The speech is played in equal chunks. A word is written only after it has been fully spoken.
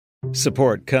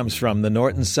Support comes from the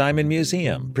Norton Simon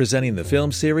Museum, presenting the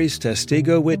film series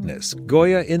Testigo Witness,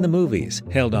 Goya in the Movies.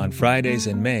 Held on Fridays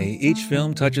in May, each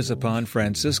film touches upon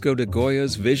Francisco de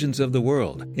Goya's visions of the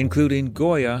world, including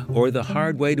Goya or The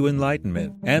Hard Way to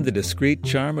Enlightenment and the discreet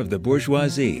charm of the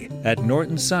bourgeoisie at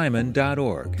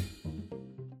nortonsimon.org.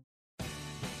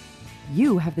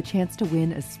 You have the chance to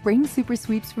win a spring super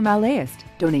sweeps from LAist.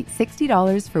 Donate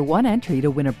 $60 for one entry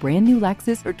to win a brand new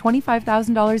Lexus or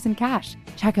 $25,000 in cash.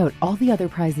 Check out all the other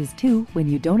prizes too when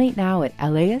you donate now at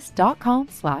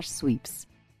laist.com/sweeps.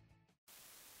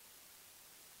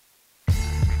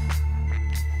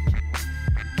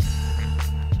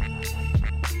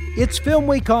 It's Film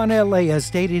Week on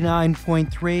LAist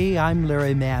 89.3. I'm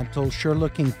Larry Mantle. Sure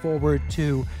looking forward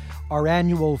to our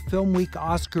annual Film Week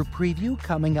Oscar preview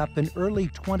coming up in early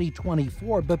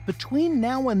 2024. But between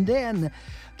now and then,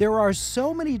 there are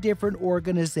so many different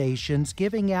organizations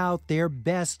giving out their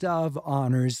best of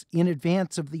honors in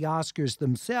advance of the Oscars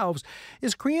themselves.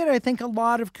 It's created, I think, a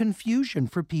lot of confusion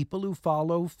for people who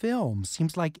follow film.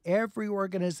 Seems like every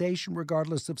organization,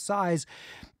 regardless of size,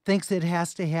 thinks it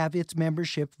has to have its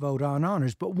membership vote on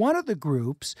honors. But one of the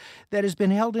groups that has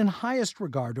been held in highest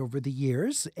regard over the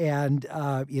years and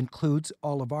includes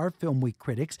all of our Film Week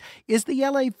critics is the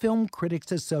LA Film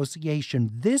Critics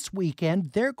Association. This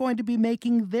weekend, they're going to be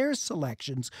making their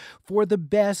selections for the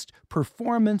best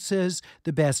performances,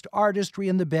 the best artistry,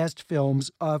 and the best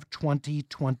films of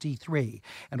 2023.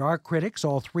 And our critics,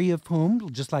 all three of whom,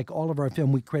 just like all of our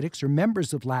Film Week critics, are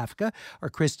members of LAFCA, are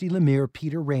Christy Lemire,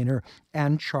 Peter Rayner,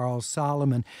 and Charles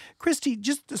Solomon. Christy,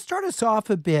 just to start us off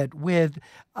a bit with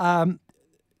how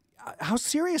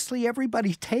seriously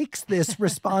everybody takes this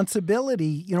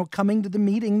responsibility, coming to the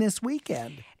meeting this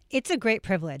weekend. It's a great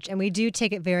privilege, and we do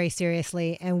take it very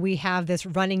seriously, and we have this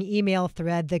running email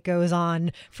thread that goes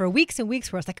on for weeks and weeks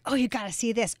where it's like, oh, you got to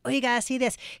see this. Oh, you got to see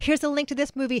this. Here's the link to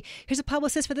this movie. Here's a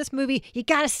publicist for this movie. You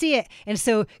got to see it. And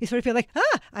so you sort of feel like,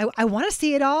 I want to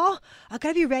see it all. I got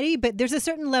to be ready. But there's a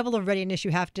certain level of readiness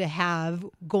you have to have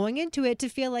going into it to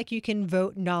feel like you can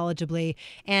vote knowledgeably.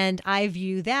 And I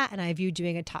view that, and I view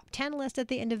doing a top 10 list at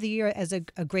the end of the year as a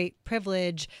great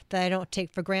privilege that I don't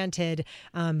take for granted.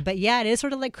 But yeah, it is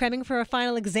sort of like cramming for a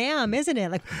final exam, isn't it?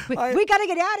 Like, we got to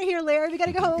get out of here, Larry. We got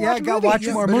to go home and watch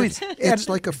more movies. It's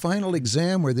like a final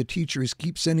exam where the teachers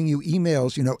keep sending you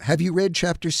emails, have you read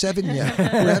Chapter 7 yet?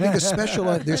 We're having a special,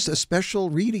 there's a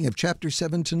special reading of Chapter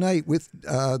 7 tonight with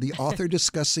the author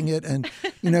discussing it and,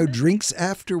 drinks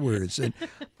afterwards. And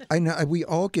I know we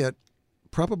all get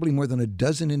probably more than a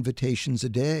dozen invitations a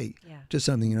day to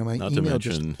something. My email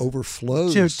just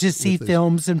overflows. To see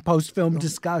films and post-film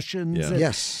discussions. Yeah.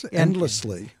 Yes,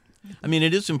 endlessly. I mean,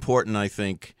 it is important, I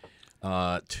think,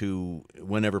 to,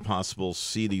 whenever possible,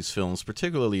 see these films,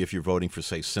 particularly if you're voting for,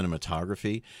 say,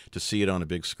 cinematography, to see it on a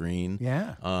big screen.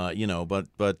 Yeah. But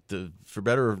for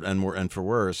better and for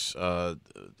worse, all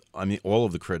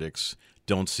of the critics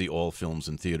don't see all films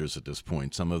in theaters at this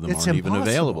point. Some of them aren't even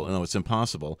available. No, it's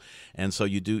impossible. And so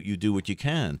you do what you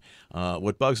can.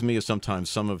 What bugs me is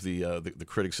sometimes some of the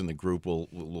critics in the group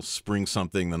will spring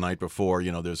something the night before.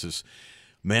 There's this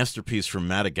masterpiece from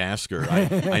Madagascar.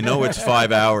 I know it's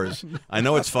 5 hours. I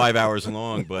know it's 5 hours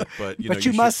long, but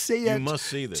you must see it. You must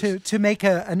see this to make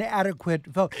an adequate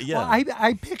vote. Yeah. Well,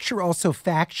 I picture also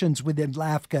factions within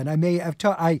LAFCA, and I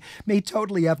may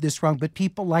totally have this wrong, but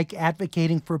people like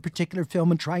advocating for a particular film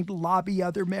and trying to lobby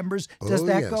other members. Does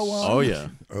that go on? Oh yeah.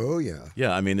 Oh yeah.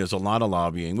 Yeah. I mean, there's a lot of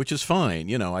lobbying, which is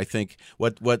fine. I think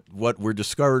what we're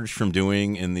discouraged from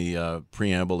doing in the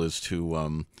preamble is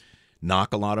to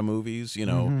knock a lot of movies,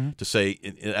 to say,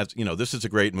 this is a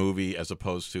great movie as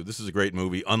opposed to this is a great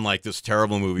movie, unlike this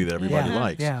terrible movie that everybody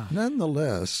likes. Yeah.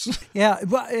 Nonetheless. Yeah.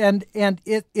 Well,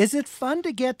 is it fun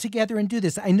to get together and do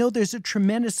this? I know there's a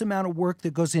tremendous amount of work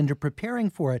that goes into preparing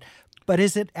for it, but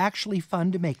is it actually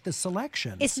fun to make the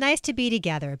selections? It's nice to be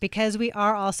together because we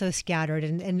are also scattered,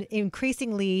 and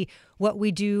increasingly what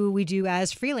we do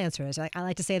as freelancers. I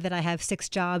like to say that I have 6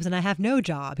 jobs and I have no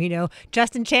job.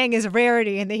 Justin Chang is a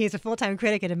rarity, and he's a full-time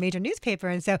critic at a major newspaper.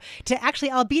 And so to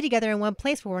actually all be together in one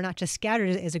place where we're not just scattered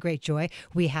is a great joy.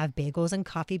 We have bagels and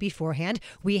coffee beforehand.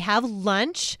 We have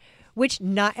lunch, which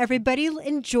not everybody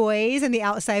enjoys in the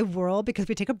outside world because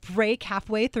we take a break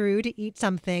halfway through to eat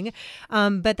something.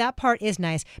 But that part is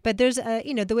nice. But there's,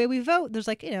 the way we vote, there's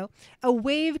a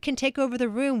wave can take over the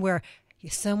room where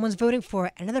someone's voting for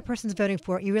it, another person's voting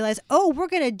for it. You realize, we're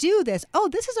going to do this.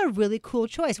 This is a really cool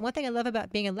choice. One thing I love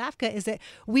about being in LAFCA is that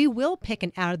we will pick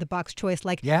an out-of-the-box choice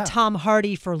like Tom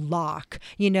Hardy for Locke.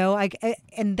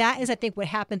 And that is, I think, what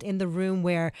happens in the room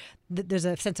where there's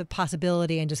a sense of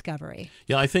possibility and discovery.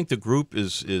 Yeah, I think the group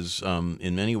is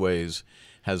in many ways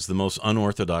has the most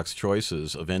unorthodox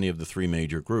choices of any of the three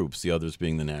major groups, the others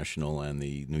being the National and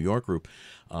the New York group.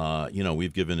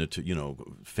 We've given it to,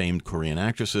 famed Korean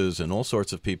actresses and all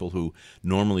sorts of people who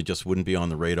normally just wouldn't be on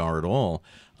the radar at all.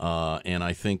 And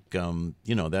I think,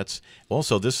 that's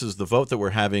also, this is the vote that we're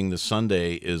having this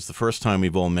Sunday is the first time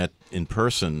we've all met in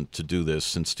person to do this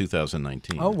since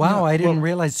 2019. Oh, wow. I didn't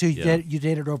realize. So you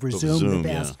did it over Zoom.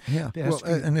 Yeah. Well,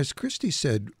 and as Christy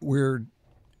said, we're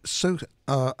so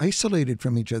isolated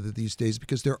from each other these days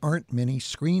because there aren't many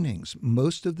screenings.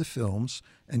 Most of the films,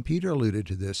 and Peter alluded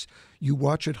to this, you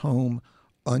watch at home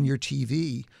on your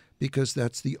TV because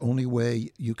that's the only way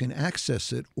you can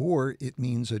access it, or it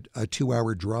means a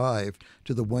 2-hour drive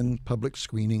to the one public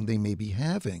screening they may be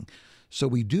having. So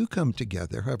we do come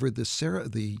together. However,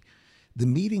 the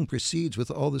meeting proceeds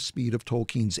with all the speed of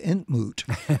Tolkien's Entmoot.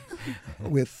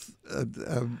 With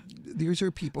these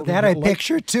are people that I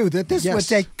picture too. That this would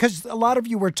take, because a lot of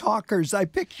you were talkers. I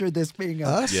picture this being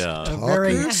a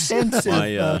very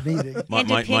extensive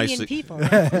meeting. People.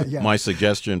 My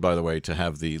suggestion, by the way, to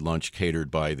have the lunch catered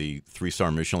by the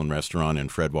 3-star Michelin restaurant in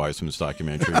Fred Wiseman's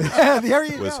documentary. There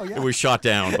you go. It was shot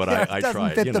down, but I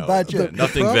tried. Fit the budget.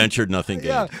 Nothing ventured, nothing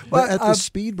gained. But at the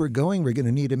speed we're going, we're going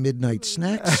to need a midnight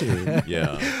snack soon.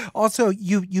 Yeah. Also,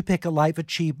 you pick a Life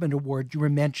Achievement Award you were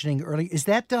mentioning earlier. Is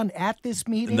that done at this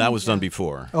meeting? And that was done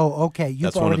before. Oh, okay.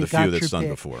 That's one of the few that's done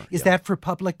before. Is that for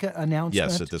public announcement?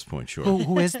 Yes, at this point, sure.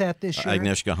 Who is that this year?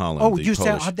 Agnieszka Holland. Oh, you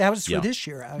said that was for this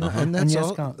year. And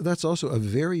that's also a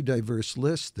very diverse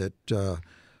list that.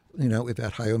 We've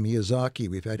had Hayao Miyazaki,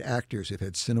 we've had actors, we've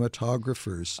had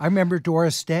cinematographers. I remember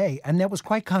Doris Day, and that was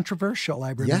quite controversial,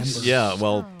 I remember. Yes. Yeah,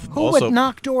 well, Who would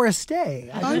knock Doris Day?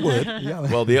 I would.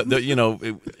 Well,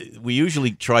 we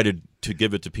usually try to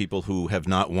give it to people who have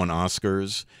not won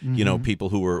Oscars, people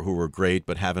who were great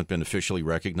but haven't been officially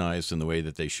recognized in the way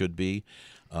that they should be.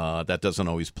 That doesn't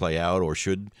always play out or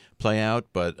should play out,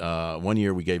 but one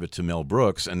year we gave it to Mel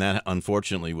Brooks, and that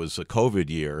unfortunately was a COVID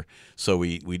year, so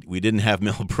we didn't have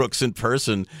Mel Brooks in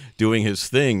person doing his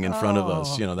thing in front of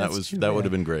us. That would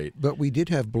have been great. But we did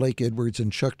have Blake Edwards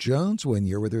and Chuck Jones one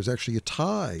year where there was actually a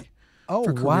tie. Oh,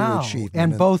 for career wow. achievement.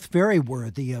 And both very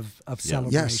worthy of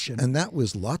celebration. Yes, and that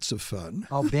was lots of fun.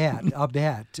 I'll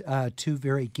bet. Two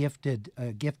very gifted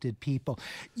people.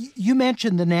 You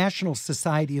mentioned the National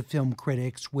Society of Film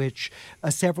Critics, which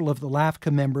several of the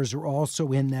LAFCA members are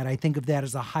also in that. I think of that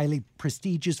as a highly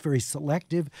prestigious, very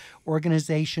selective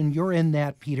organization. You're in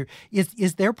that, Peter.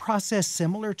 Is their process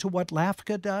similar to what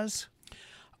LAFCA does?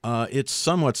 It's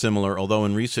somewhat similar, although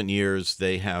in recent years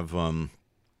they have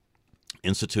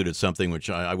instituted something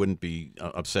which I wouldn't be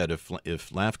upset if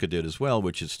LAFCA did as well,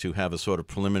 which is to have a sort of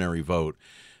preliminary vote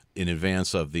in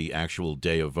advance of the actual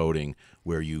day of voting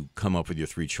where you come up with your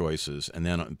 3 choices, and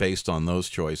then based on those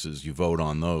choices, you vote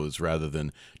on those rather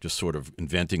than just sort of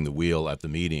inventing the wheel at the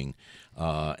meeting.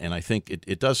 And I think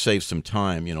it does save some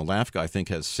time. LAFCA, I think,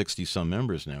 has 60-some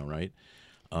members now, right?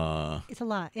 It's a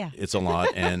lot, yeah. It's a lot,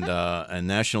 and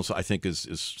National, I think, is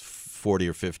 40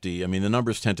 or 50. I mean, the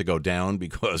numbers tend to go down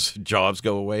because jobs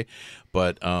go away,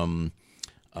 but in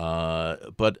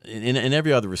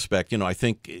every other respect, I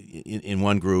think in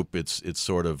one group it's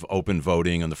sort of open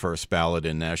voting on the first ballot.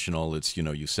 In National, it's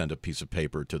you send a piece of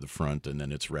paper to the front and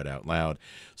then it's read out loud.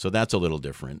 So that's a little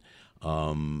different.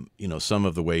 Some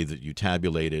of the way that you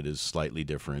tabulate it is slightly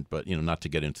different, but not to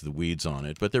get into the weeds on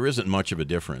it. But there isn't much of a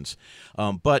difference.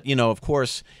 But of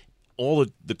course, all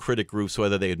of the critic groups,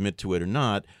 whether they admit to it or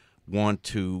not, want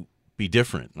to be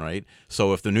different, right?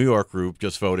 So if the New York group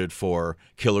just voted for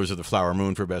Killers of the Flower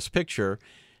Moon for Best Picture,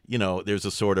 there's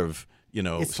a sort of,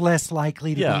 it's less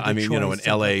likely to be the choice an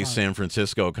L.A., San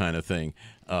Francisco kind of thing,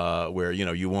 where,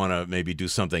 you want to maybe do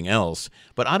something else.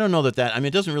 But I don't know that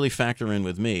it doesn't really factor in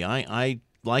with me. I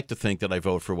like to think that I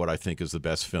vote for what I think is the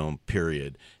best film,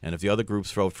 period. And if the other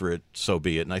groups vote for it, so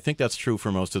be it. And I think that's true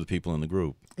for most of the people in the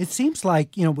group. It seems like,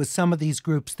 with some of these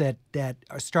groups that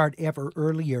start ever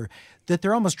earlier, that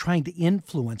they're almost trying to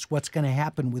influence what's going to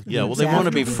happen with groups. Yeah, well, they want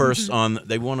to be first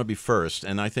they want to be first,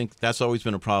 and I think that's always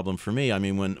been a problem for me. I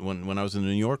mean, when I was in the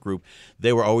New York group,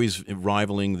 they were always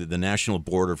rivaling the National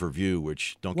Board of Review,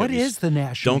 which What is the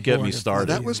National Don't get Board me of started.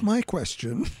 That was my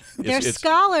question. They're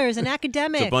scholars and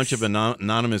academics. It's a bunch of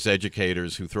anonymous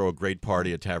educators who throw a great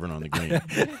party at Tavern on the Green.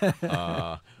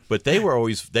 But they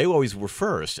always were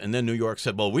first, and then New York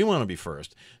said, "Well, we want to be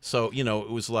first." So it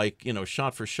was like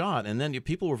shot for shot, and then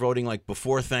people were voting like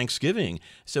before Thanksgiving.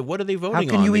 So what are they voting on? How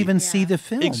can you even see the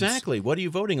films? Exactly. What are you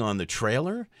voting on? The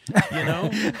trailer?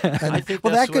 I think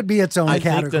that could be its own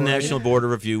category. I think the National Board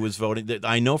of Review was voting.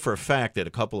 I know for a fact that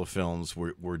a couple of films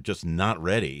were just not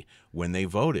ready when they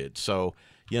voted. So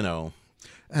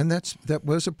And that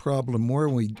was a problem more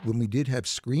when we did have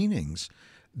screenings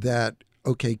that,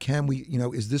 okay, can we,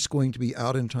 is this going to be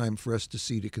out in time for us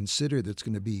to consider that's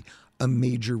going to be a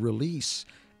major release?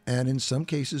 And in some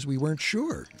cases, we weren't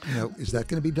sure. Is that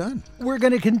going to be done? We're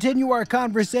going to continue our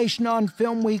conversation on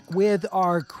Film Week with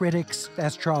our critics.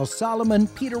 That's Charles Solomon,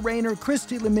 Peter Rayner,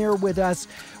 Christy Lemire with us.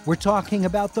 We're talking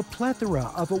about the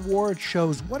plethora of award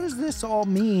shows. What does this all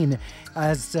mean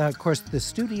as, of course, the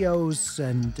studios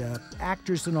and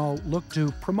actors and all look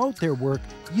to promote their work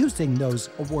using those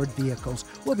award vehicles?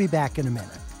 We'll be back in a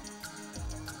minute.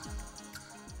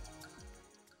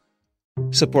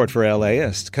 Support for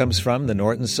LAist comes from the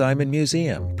Norton Simon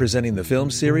Museum, presenting the film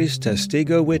series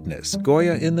Testigo Witness,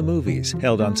 Goya in the Movies,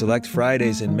 held on select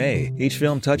Fridays in May. Each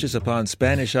film touches upon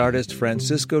Spanish artist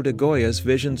Francisco de Goya's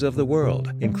visions of the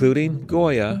world, including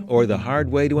Goya, or The Hard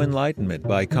Way to Enlightenment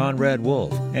by Conrad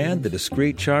Wolf, and The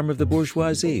Discreet Charm of the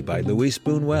Bourgeoisie by Luis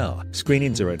Buñuel.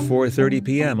 Screenings are at 4:30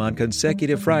 p.m. on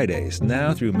consecutive Fridays,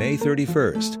 now through May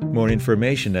 31st. More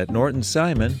information at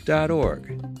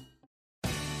nortonsimon.org.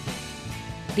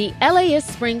 The LAist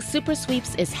Spring Super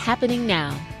Sweeps is happening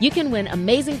now. You can win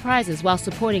amazing prizes while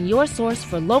supporting your source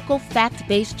for local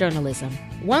fact-based journalism.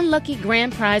 One lucky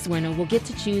grand prize winner will get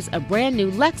to choose a brand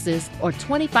new Lexus or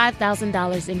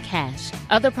 $25,000 in cash.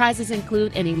 Other prizes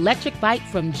include an electric bike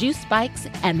from Juice Bikes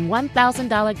and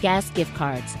 $1,000 gas gift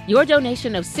cards. Your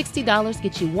donation of $60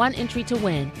 gets you one entry to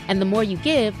win, and the more you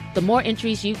give, the more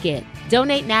entries you get.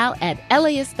 Donate now at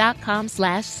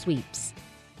laist.com/sweeps.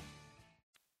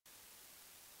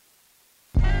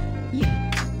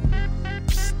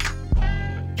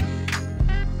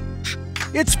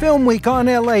 It's Film Week on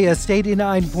LAist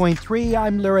 89.3.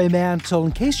 I'm Larry Mantle.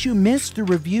 In case you missed the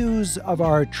reviews of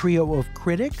our trio of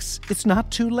critics, it's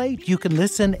not too late. You can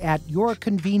listen at your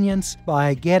convenience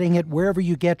by getting it wherever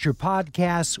you get your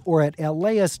podcasts or at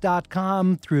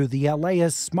laist.com through the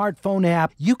LAist smartphone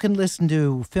app. You can listen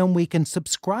to Film Week and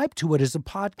subscribe to it as a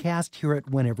podcast. Hear it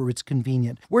whenever it's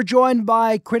convenient. We're joined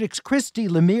by critics Christy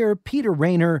Lemire, Peter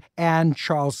Rayner, and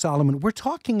Charles Solomon. We're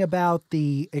talking about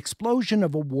the explosion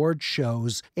of award shows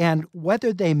and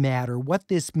whether they matter, what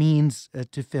this means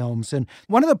to films. And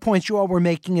one of the points you all were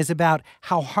making is about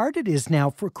how hard it is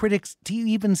now for critics to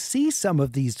even see some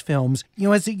of these films.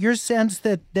 Is it your sense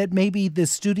that maybe the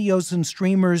studios and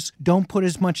streamers don't put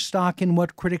as much stock in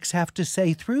what critics have to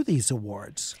say through these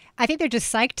awards? I think they're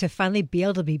just psyched to finally be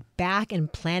able to be back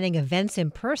and planning events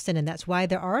in person, and that's why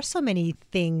there are so many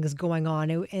things going on,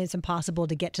 and it's impossible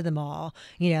to get to them all.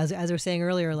 As we were saying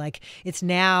earlier, like it's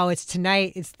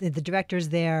tonight, it's the director's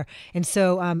there, and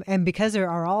so and because there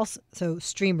are also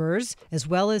streamers as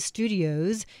well as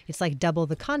studios, it's like double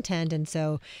the content, and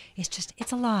so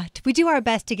it's a lot. We do our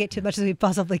best to get to as much as we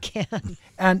possibly can.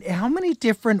 And how many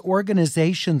different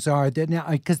organizations are there now?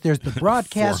 Because there's the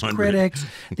broadcast critics,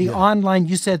 the online.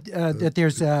 You said that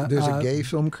there's a gay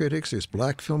film critics, there's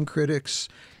black film critics,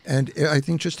 and I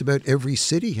think just about every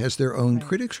city has their own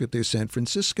critics group. There's San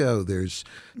Francisco,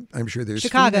 I'm sure there's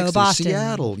Chicago, Phoenix, Boston,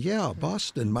 Seattle,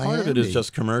 Boston, Miami. Part of it is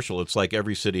just commercial. It's like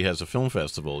every city has a film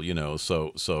festival,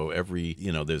 so every,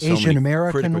 there's Asian so many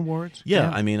American awards.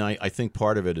 Yeah, I mean, I think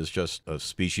part of it is just a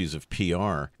species of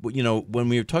PR. But, when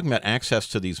we were talking about access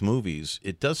to these movies,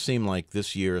 it does seem like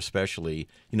this year especially,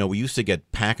 we used to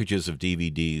get packages of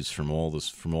DVDs from all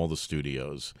the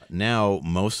studios. Now,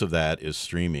 most of that is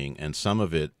streaming, and some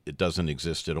of it doesn't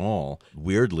exist at all.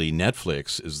 Weirdly,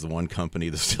 Netflix is the one company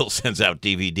that still sends out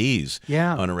DVDs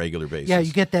on a regular basis. Yeah,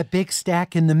 you get that big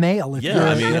stack in the mail if you're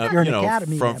an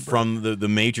Academy member. From the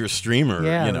major streamer,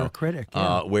 or critic.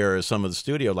 Whereas some of the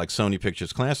studio, like Sony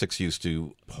Pictures Classics, used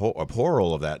to abhor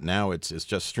all of that. Now it's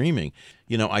just streaming.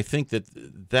 I think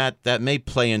that may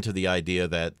play into the idea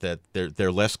that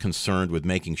they're less concerned with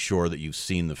making sure that you've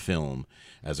seen the film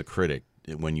as a critic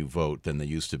when you vote than they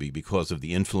used to be, because of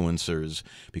the influencers,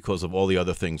 because of all the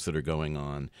other things that are going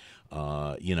on.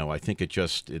 I think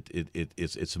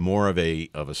it's more of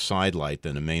a sidelight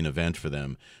than a main event for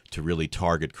them to really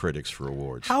target critics for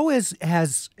awards. How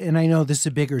has and I know this is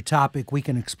a bigger topic, we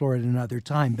can explore it another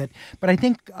time, but I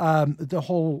think the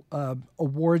whole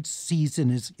awards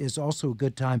season is also a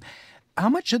good time. How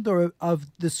much of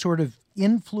the sort of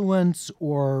influence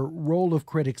or role of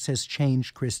critics has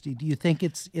changed, Christy? Do you think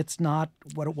it's not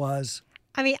what it was?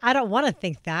 I mean, I don't want to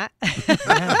think that.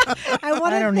 I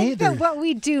want to think that what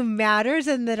we do matters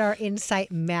and that our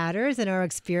insight matters and our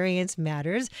experience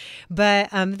matters. But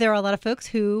there are a lot of folks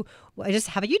who I just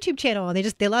have a YouTube channel and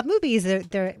they love movies.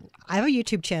 I have a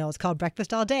YouTube channel. It's called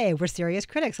Breakfast All Day. We're serious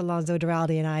critics, Alonzo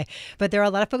Duraldi and I. But there are a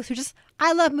lot of folks who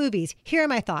I love movies. Here are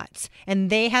my thoughts. And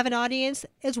they have an audience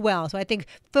as well. So I think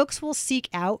folks will seek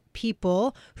out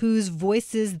people whose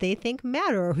voices they think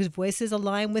matter or whose voices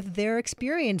align with their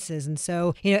experiences. And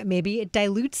so, maybe it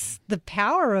dilutes the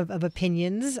power of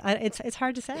opinions. It's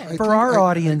hard to say. For our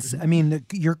audience,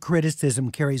 your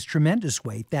criticism carries tremendous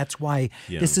weight. That's why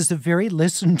this is a very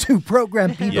listened to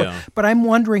program, people. Yeah. But I'm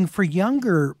wondering for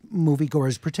younger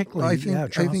moviegoers, particularly. I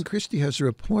think Christy has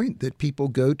a point that people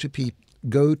go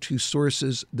to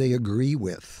sources they agree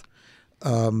with.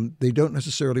 They don't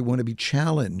necessarily want to be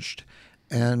challenged.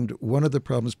 And one of the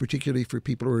problems, particularly for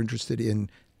people who are interested in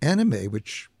anime,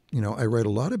 which I write a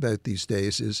lot about these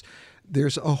days, is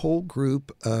there's a whole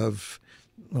group of,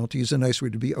 well, to use a nice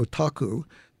word, to be otaku,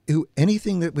 who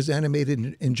anything that was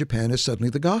animated in Japan is suddenly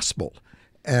the gospel.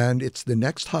 And it's the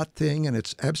next hot thing, and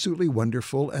it's absolutely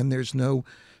wonderful, and there's no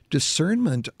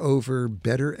discernment over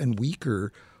better and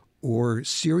weaker or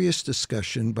serious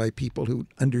discussion by people who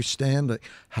understand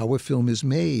how a film is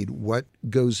made, what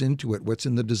goes into it, what's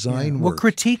in the design work. Well,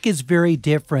 critique is very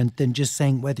different than just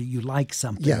saying whether you like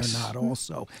something or not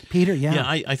also. Peter, Yeah,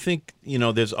 I think,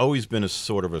 there's always been a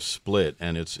sort of a split,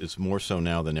 and it's more so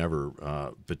now than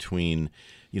ever between,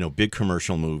 big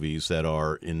commercial movies that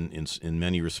are in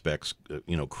many respects,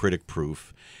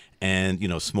 critic-proof,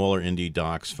 and, smaller indie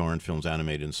docs, foreign films,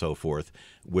 animated, and so forth,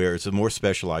 where it's a more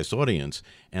specialized audience.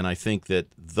 And I think that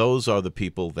those are the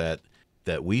people that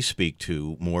we speak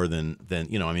to more than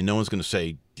no one's going to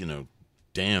say,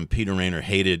 damn, Peter Rayner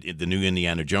hated the new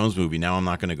Indiana Jones movie. Now I'm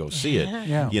not going to go see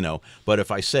it, But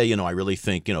if I say, I really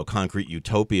think, Concrete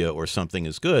Utopia or something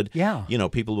is good,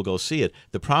 people will go see it.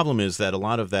 The problem is that a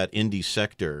lot of that indie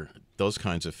sector, those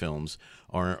kinds of films,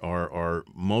 are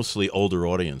mostly older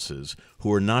audiences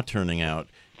who are not turning out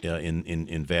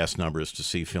in vast numbers to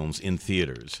see films in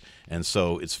theaters. And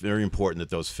so it's very important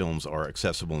that those films are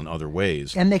accessible in other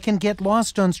ways. And they can get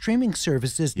lost on streaming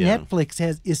services. Yeah.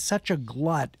 Netflix is such a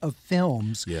glut of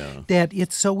films that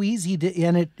it's so easy to,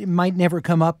 and it might never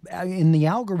come up in the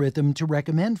algorithm to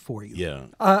recommend for you. Yeah.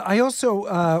 I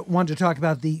also want to talk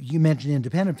about you mentioned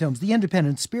independent films, the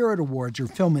Independent Spirit Awards or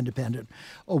Film Independent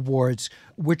Awards,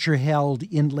 which are held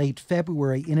in late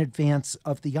February in advance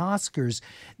of the Oscars.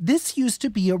 This used to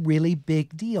be a really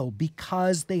big deal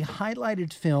because they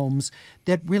highlighted films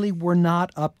that really were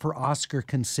not up for Oscar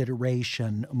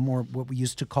consideration, more what we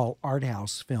used to call art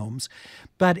house films.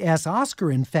 But as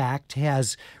Oscar, in fact,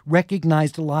 has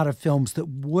recognized a lot of films that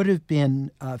would have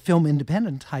been film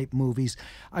independent type movies,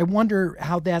 I wonder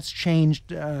how that's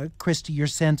changed, Christy, your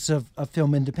sense of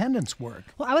film independence work.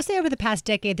 Well, I would say over the past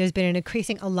decade, there's been an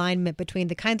increasing alignment between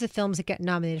the kinds of films that get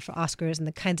nominated for Oscars and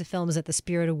the kinds of films that the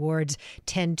Spirit Awards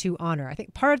tend to honor. I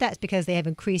think part of that's because they have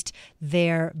increased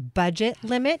their budget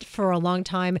limit. For a long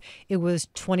time, it was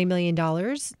 $20 million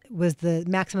was the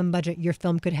maximum budget your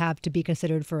film could have to be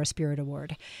considered for a Spirit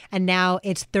Award. And now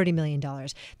it's $30 million.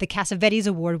 The Cassavetes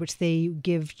Award, which they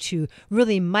give to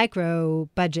really micro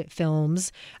budget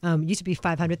films, used to be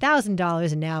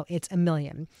 $500,000 and now it's $1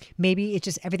 million. Maybe it's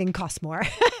just everything costs more.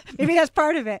 Maybe that's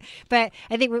part of it. But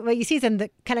I think what you see is them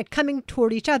kind of coming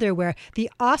toward each other, where the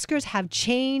Oscars have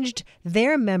changed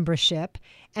their membership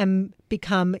and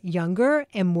become younger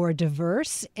and more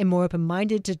diverse and more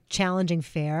open-minded to challenging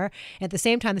fare. And at the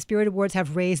same time, the Spirit Awards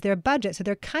have raised their budget. So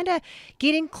they're kind of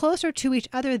getting closer to each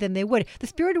other than they would. The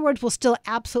Spirit Awards will still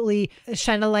absolutely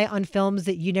shine a light on films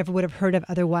that you never would have heard of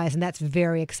otherwise. And that's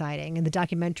very exciting in the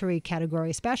documentary category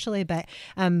especially. But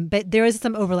there is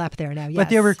some overlap there now, yes. But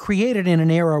they were created in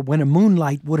an era when a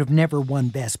Moonlight would have never won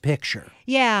Best Picture.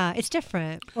 Yeah, it's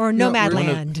different. Or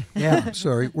Nomadland.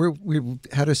 We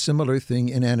had a similar thing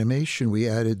in animation. We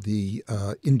added the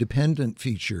independent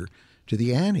feature to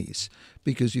the Annies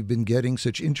because you've been getting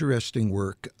such interesting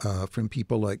work from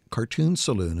people like Cartoon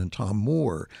Saloon and Tom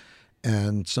Moore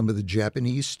and some of the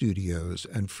Japanese studios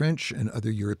and French and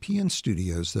other European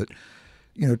studios that,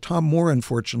 Tom Moore,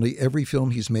 unfortunately, every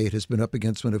film he's made has been up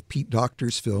against one of Pete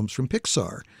Docter's films from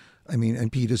Pixar.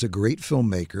 And Pete is a great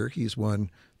filmmaker. He's won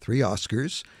 3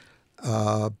 Oscars,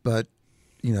 but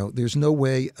there's no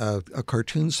way a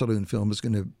Cartoon Saloon film is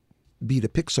going to beat a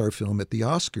Pixar film at the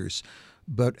Oscars.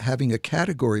 But having a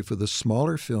category for the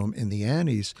smaller film in the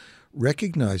Annies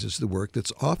recognizes the work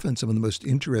that's often some of the most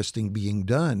interesting being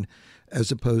done,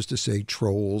 as opposed to, say,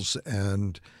 Trolls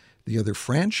and the other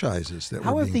franchises that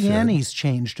How were have being the fed. Annies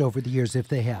changed over the years, if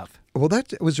they have? Well,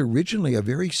 that was originally a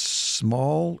very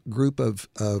small group of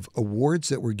awards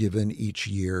that were given each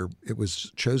year. It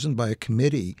was chosen by a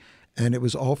committee, and it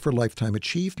was all for lifetime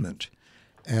achievement.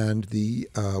 and the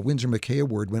Winsor McKay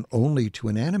Award went only to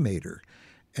an animator.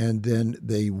 And then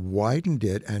they widened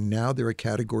it, and now there are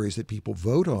categories that people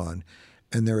vote on,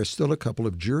 and there are still a couple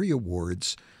of jury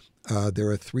awards. There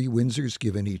are 3 Windsors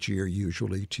given each year,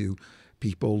 usually, to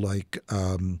people like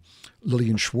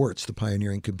Lillian Schwartz, the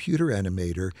pioneering computer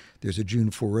animator. There's a June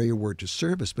Foray Award to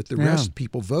Service, but the rest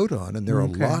people vote on, and there are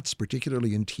lots,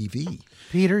 particularly in TV.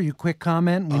 Peter, you quick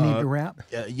comment? We need to wrap.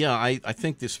 I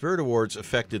think the Spirit Awards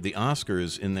affected the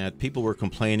Oscars in that people were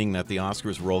complaining that the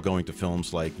Oscars were all going to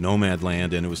films like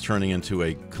Nomadland, and it was turning into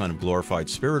a kind of glorified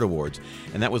Spirit Awards.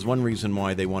 And that was one reason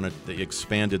why they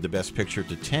expanded the Best Picture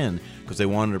to 10, because they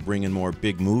wanted to bring in more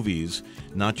big movies,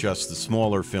 not just the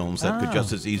smaller films that could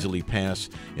just as easily pass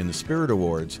in the Spirit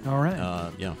Awards. All right.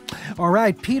 All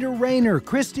right, Peter Rayner,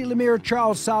 Christy Lemire,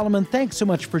 Charles Solomon, thanks so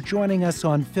much for joining us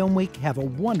on Film Week. Have a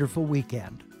wonderful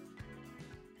weekend.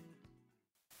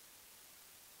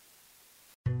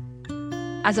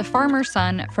 As a farmer's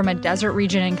son from a desert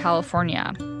region in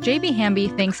California, J.B. Hamby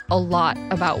thinks a lot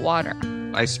about water.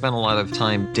 I spent a lot of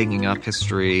time digging up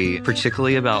history,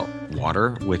 particularly about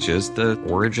water, which is the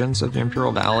origins of the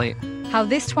Imperial Valley. How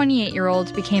this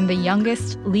 28-year-old became the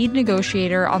youngest lead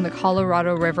negotiator on the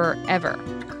Colorado River ever,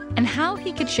 and how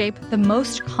he could shape the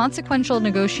most consequential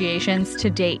negotiations to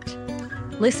date.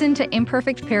 Listen to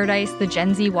Imperfect Paradise, the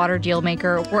Gen Z Water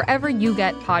Dealmaker, wherever you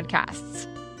get podcasts.